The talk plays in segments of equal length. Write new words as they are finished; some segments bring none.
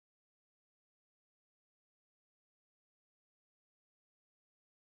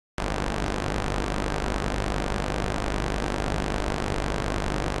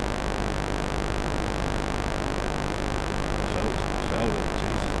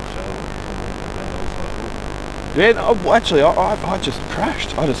Yeah, no, well, actually, I just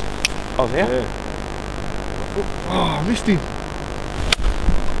crashed. I was out. Yeah. Oh, I missed him.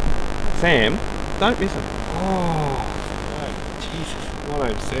 Sam, don't miss him. Oh, Jesus. My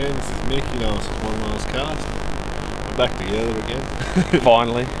name's Sam, this is Mick, you know, it's one last cast. We're back together again.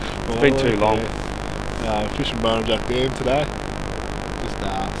 Finally. It's been too long. Yeah. Fishing Burrinjuck Dam today. Just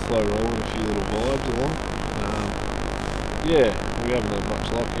slow rolling a few little vibes along. Yeah, we haven't had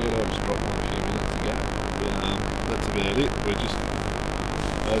much luck yet. I just dropped one a few minutes ago. But that's about it. We're just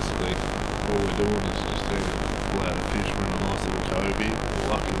basically all we're doing is just trying to pull out a fish. We're in a nice little cove here. We're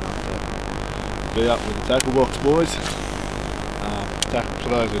lucky enough to be up with the tackle box boys. For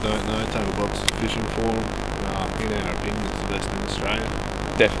those who don't know, tackle box is a fishing forum. In our opinion, it's the best in Australia.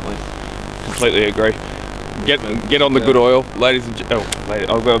 Definitely. Completely agree. Get on the good oil, ladies and I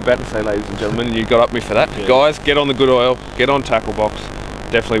was about to say ladies and gentlemen, and you got up me for that. Yeah. Guys, get on the good oil, get on tackle box.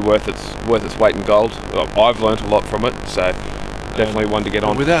 Definitely worth its weight in gold. I've learnt a lot from it, so definitely one to get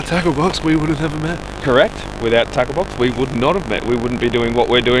on. Without tackle box, we wouldn't have met. Correct. Without tackle box, we would not have met. We wouldn't be doing what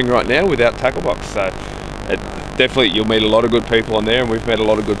we're doing right now without tackle box. So definitely you'll meet a lot of good people on there, and we've met a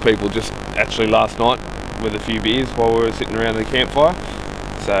lot of good people just actually last night with a few beers while we were sitting around the campfire.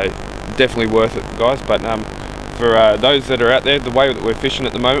 So definitely worth it, guys. But for those that are out there, the way that we're fishing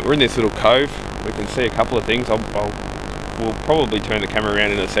at the moment, we're in this little cove. We can see a couple of things. We'll probably turn the camera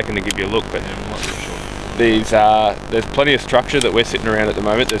around in a second to give you a look, but there's plenty of structure that we're sitting around at the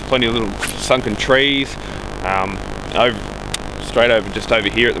moment. There's plenty of little sunken trees. Straight over, just over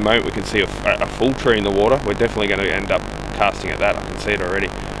here at the moment, we can see a full tree in the water. We're definitely going to end up casting at that. I can see it already.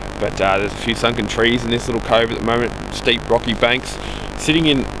 But there's a few sunken trees in this little cove at the moment. Steep rocky banks.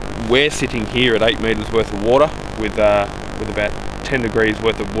 We're sitting here at 8 meters worth of water with about 10 degrees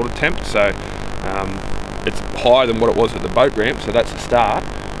worth of water temp. So it's higher than what it was at the boat ramp. So that's a start.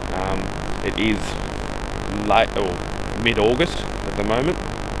 It is late or mid-August at the moment.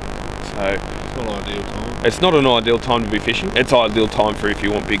 So it's not ideal time. It's not an ideal time to be fishing. It's ideal time for if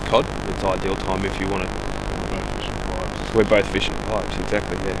you want big cod. It's ideal time if you want to. We're both fishing pipes,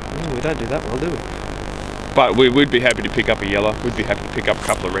 exactly, yeah. No, we don't do that well, do we? But we'd be happy to pick up a yellow. We'd be happy to pick up a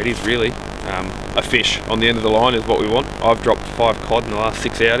couple of reddies, really. A fish on the end of the line is what we want. I've dropped 5 cod in the last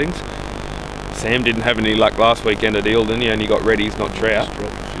 6 outings. Sam didn't have any luck last weekend at Eildon. He only got reddies, not trout.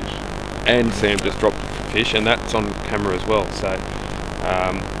 And Sam just dropped fish, and that's on camera as well. So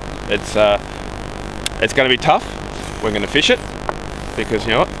it's going to be tough. We're going to fish it because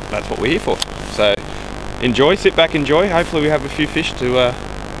you know what? That's what we're here for. So enjoy, sit back, enjoy. Hopefully we have a few fish to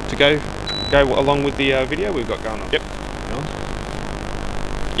go along with the video we've got going on. Yep.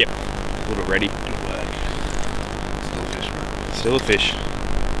 Yep. A little ready. Good work. Still a fish, man. Still a fish.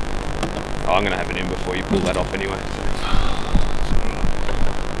 Oh, I'm going to have it in before you pull that off anyway.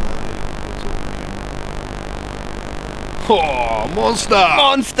 Oh, monster!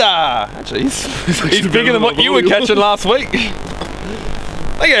 Monster! Actually, he's bigger than what you were catching last week.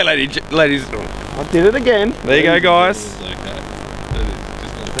 There you go, ladies. I did it again. There you go, guys.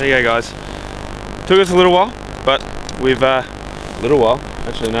 There you go, guys. Took us a little while, but we've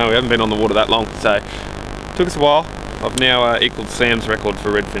Actually, no, we haven't been on the water that long, so took us a while. I've now equalled Sam's record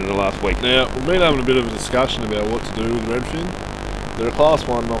for redfin in the last week. Now, we've been having a bit of a discussion about what to do with redfin. They're a class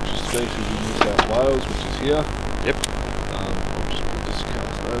 1 noxious species in New South Wales, which is here. Yep. I'll just put this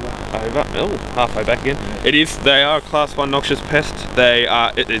cast over. Oh, halfway back again. Yeah. They are a class 1 noxious pest.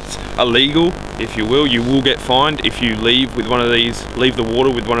 It's illegal, if you will. You will get fined if you leave the water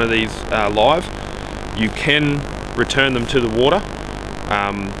with one of these live. You can return them to the water.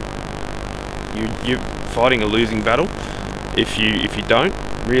 You're fighting a losing battle. If you don't,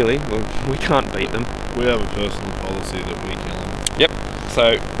 really, we can't beat them. We have a personal policy that we kill them. Yep.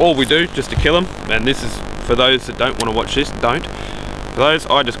 So all we do just to kill them, and this is for those that don't want to watch this, don't. For those,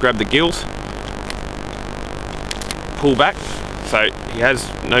 I just grab the gills, pull back, so he has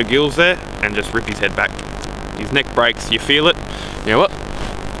no gills there, and just rip his head back. His neck breaks, you feel it, you know what?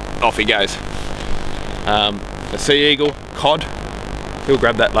 Off he goes. A sea eagle, cod, he'll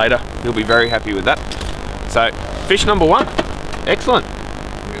grab that later. He'll be very happy with that. So, fish number 1. Excellent.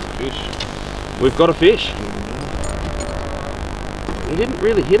 We've got a fish. He didn't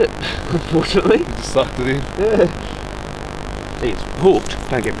really hit it, unfortunately. He just sucked it in. Yeah. He's hooked.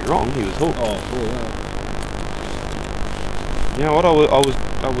 Don't get me wrong, he was hooked. Oh, cool, yeah. You know what? I was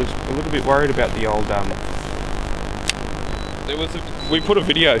a little bit worried about the old. We put a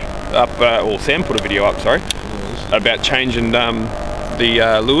video up, or Sam put a video up, sorry, about changing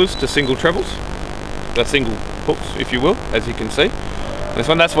the lures to single trebles, the single hooks, if you will, as you can see. This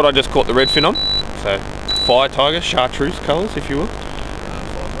one, that's what I just caught the redfin on. So, fire tiger, chartreuse colours, if you will.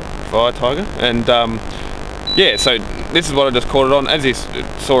 Fire tiger, and yeah, so this is what I just caught it on. As you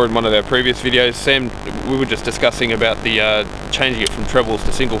saw in one of our previous videos, Sam, we were just discussing about the changing it from trebles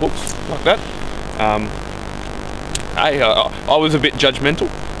to single hooks like that. I was a bit judgmental.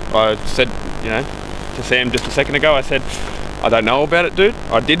 I said, you know, to Sam just a second ago, I said, I don't know about it, dude.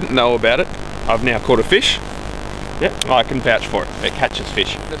 I didn't know about it. I've now caught a fish. Yep, I can vouch for it. It catches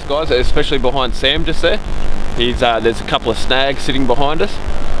fish. This guys, especially behind Sam just there, there's a couple of snags sitting behind us.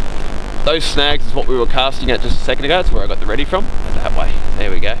 Those snags is what we were casting at just a second ago. That's where I got the ready from. That way. There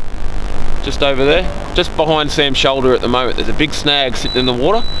we go. Just over there, just behind Sam's shoulder at the moment, there's a big snag sitting in the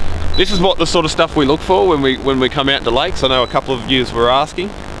water. This is what the sort of stuff we look for when we come out to lakes. I know a couple of you were asking.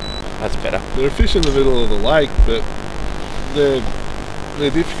 That's better. There are fish in the middle of the lake, but they're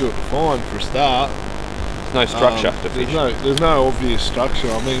difficult to find for a start. No structure to fish. There's no obvious structure.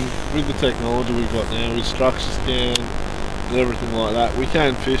 I mean, with the technology we've got now, with structure scan and everything like that, we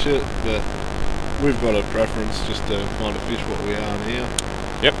can fish it, but we've got a preference just to kind of fish what we are here.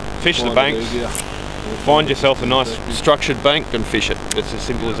 Yep, fish the banks. Find yourself a nice structured bank and fish it. It's as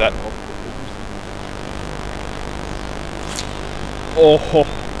simple as that. Oh,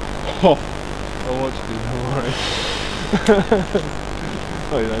 I watched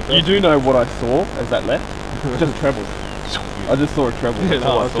it, You do know what I saw as that left? Just trebles. I just saw a treble. Yeah,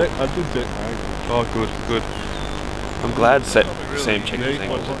 no, I did check, mate. Oh, good. I'm glad Sam checked his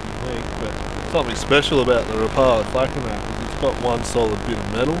angle. But something special about the Rapala Clack'n is it's got one solid bit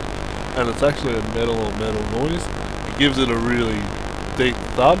of metal, and it's actually a metal on metal noise. It gives it a really deep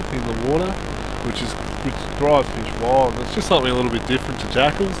thud in the water, which drives fish wild. It's just something a little bit different to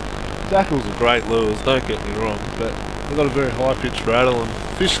jackals. Jackals are great lures, don't get me wrong, but they've got a very high pitched rattle, and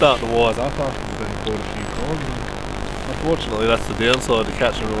fish start to wise up after they've been caught a few times. And unfortunately, that's the downside to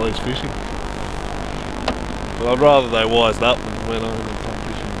catch and release fishing. But I'd rather they wised up and went on and come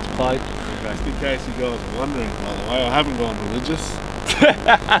fishing its plate. Just in case you guys are wondering, by the way, I haven't gone religious.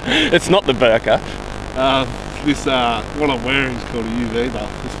 It's not the burqa. What I'm wearing is called a UV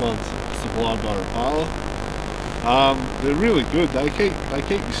duck. This one's supplied by Rapala. They're really good. They keep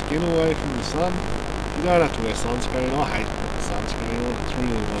your skin away from the sun. You don't have to wear sunscreen. I hate putting sunscreen on. It's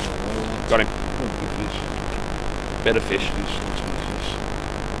really one of the low ones. Got him. Good fish. Better fish. Fish.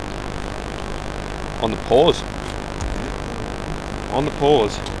 On the pause. On the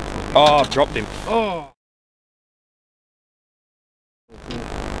pause. Oh, I've dropped him. Oh.